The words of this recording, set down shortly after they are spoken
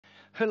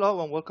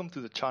Hello and welcome to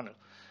the channel.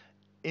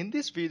 In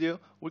this video,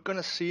 we're going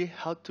to see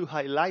how to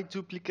highlight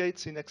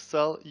duplicates in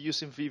Excel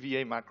using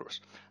VBA macros.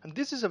 And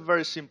this is a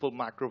very simple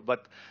macro,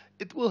 but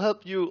it will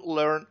help you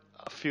learn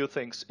a few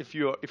things if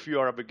you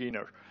are a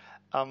beginner.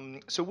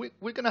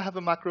 We're going to have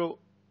a macro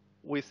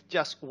with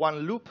just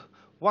one loop,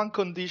 one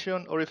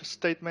condition or if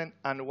statement,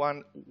 and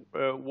one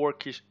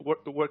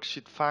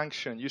worksheet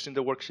function using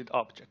the worksheet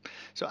object.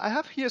 So I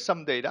have here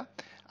some data,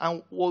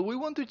 and what we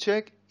want to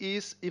check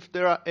is if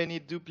there are any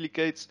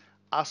duplicates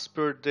as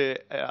per the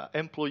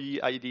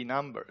employee ID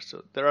number.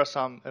 So there are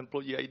some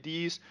employee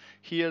IDs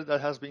here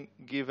that has been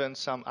given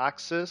some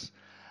access.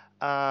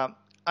 And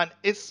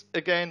it's,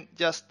 again,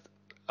 just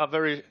a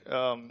very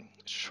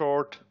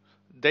short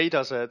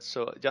data set,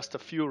 so just a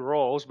few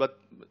rows, but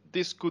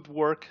this could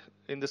work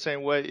in the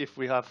same way if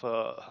we have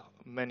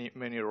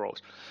many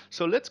rows.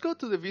 So let's go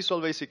to the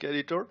Visual Basic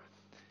Editor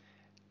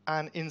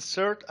and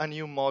insert a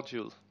new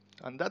module.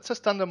 And that's a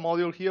standard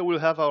module. Here we'll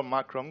have our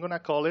macro. I'm going to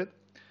call it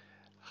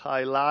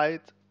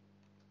highlight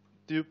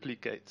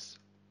duplicates.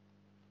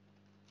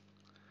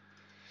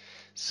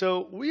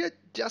 So we are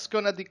just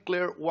going to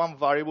declare one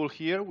variable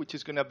here, which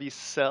is going to be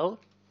cell.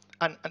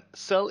 And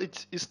cell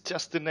is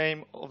just the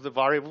name of the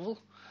variable.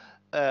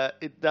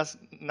 It does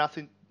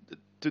nothing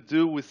to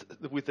do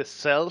with the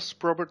cells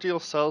property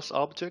or cells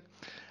object.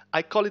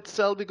 I call it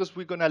cell because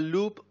we're going to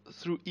loop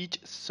through each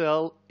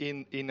cell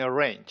in a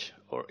range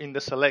or in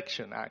the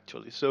selection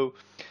actually. So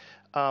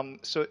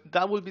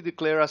that will be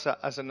declared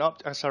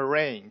as a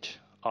range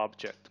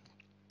object.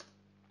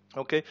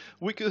 Okay,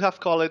 we could have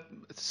called it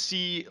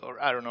C or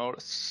I don't know,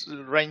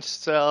 range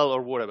cell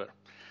or whatever.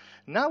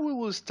 Now we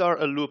will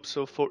start a loop.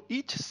 So for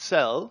each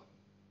cell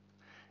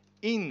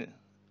in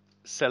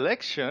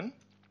selection,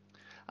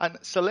 and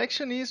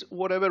selection is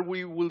whatever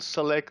we will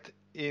select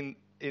in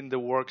the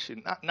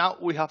worksheet. Now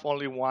we have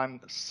only one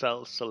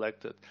cell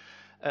selected.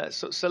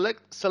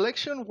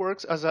 Selection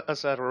works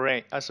as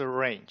a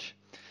range.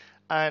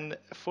 And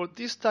for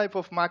this type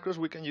of macros,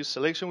 we can use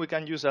selection. We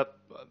can use a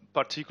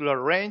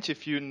particular range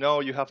if you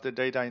know you have the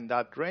data in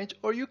that range,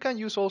 or you can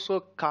use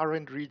also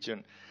current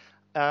region.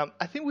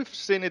 I think we've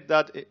seen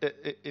that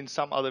in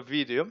some other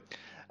video.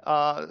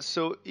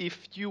 So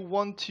if you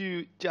want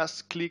to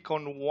just click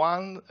on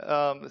one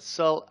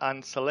cell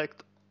and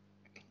select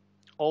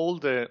all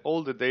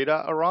the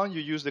data around,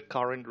 you use the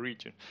current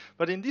region.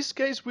 But in this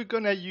case, we're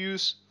going to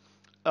use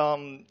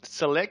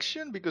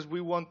selection because we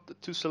want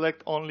to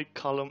select only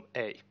column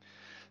A.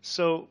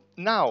 So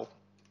now,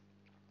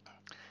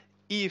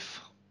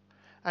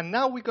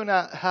 now we're going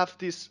to have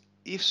this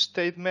if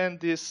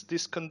statement,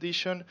 this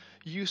condition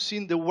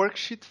using the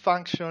worksheet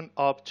function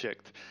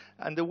object.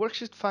 And the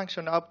worksheet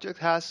function object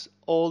has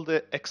all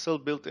the Excel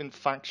built-in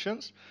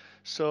functions.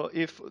 So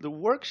if the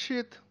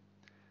worksheet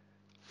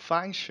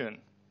function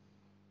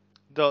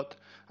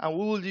and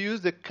we will use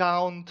the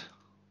count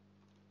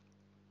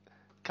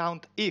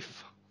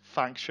if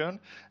function.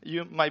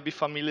 You might be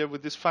familiar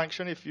with this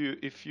function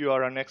if you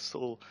are an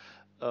Excel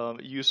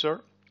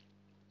user.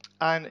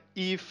 And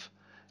if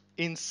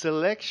in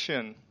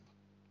selection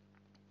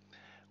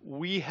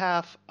we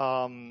have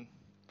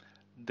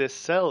the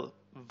cell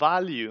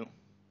value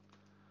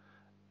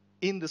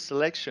in the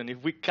selection,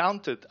 if we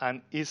count it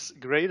and is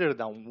greater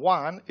than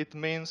 1, it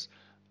means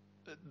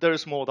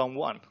there's more than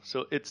 1,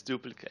 so it's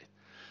duplicate.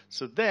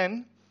 So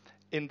then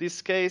in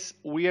this case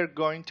we are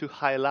going to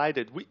highlight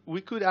it.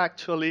 We could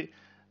actually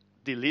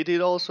delete it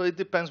also. It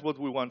depends what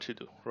we want to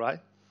do, right?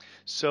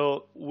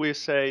 So we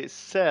say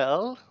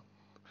cell,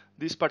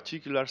 this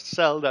particular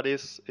cell that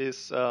is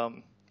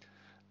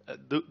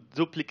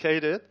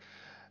duplicated.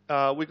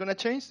 We're going to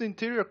change the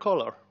interior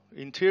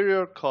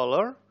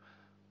color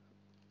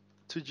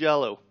to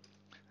yellow,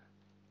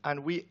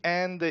 and we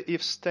end the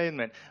if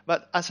statement.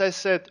 But as I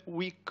said,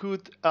 we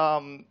could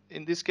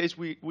in this case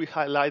we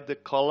highlight the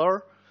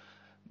color,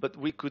 but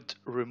we could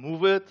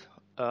remove it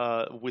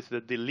with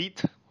the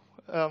delete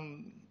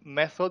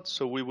method.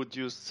 So we would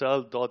use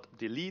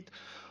cell.delete,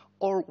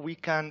 or we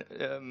can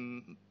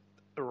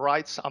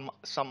write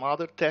some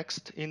other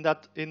text in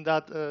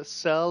that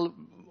cell,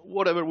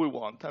 whatever we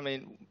want. I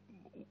mean,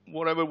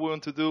 whatever we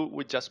want to do,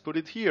 we just put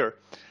it here.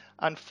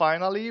 And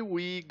finally,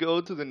 we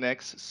go to the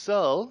next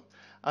cell,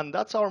 and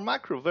that's our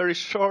macro. Very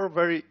short,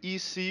 very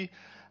easy.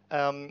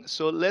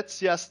 So let's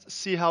just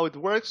see how it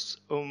works.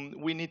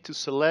 We need to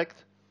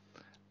select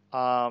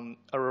a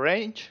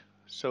range.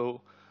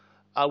 So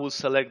I will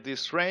select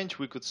this range.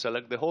 We could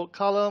select the whole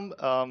column,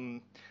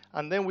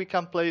 and then we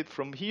can play it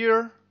from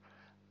here,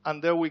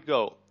 and there we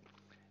go.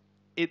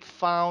 It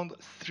found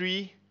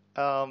 3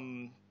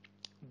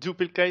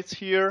 duplicates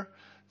here,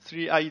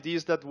 3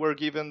 IDs that were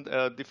given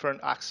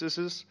different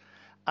accesses,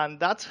 and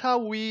that's how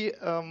we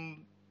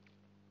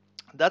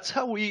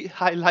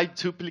highlight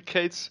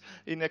duplicates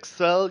in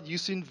Excel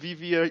using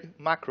VBA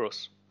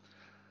macros.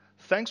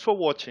 Thanks for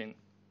watching.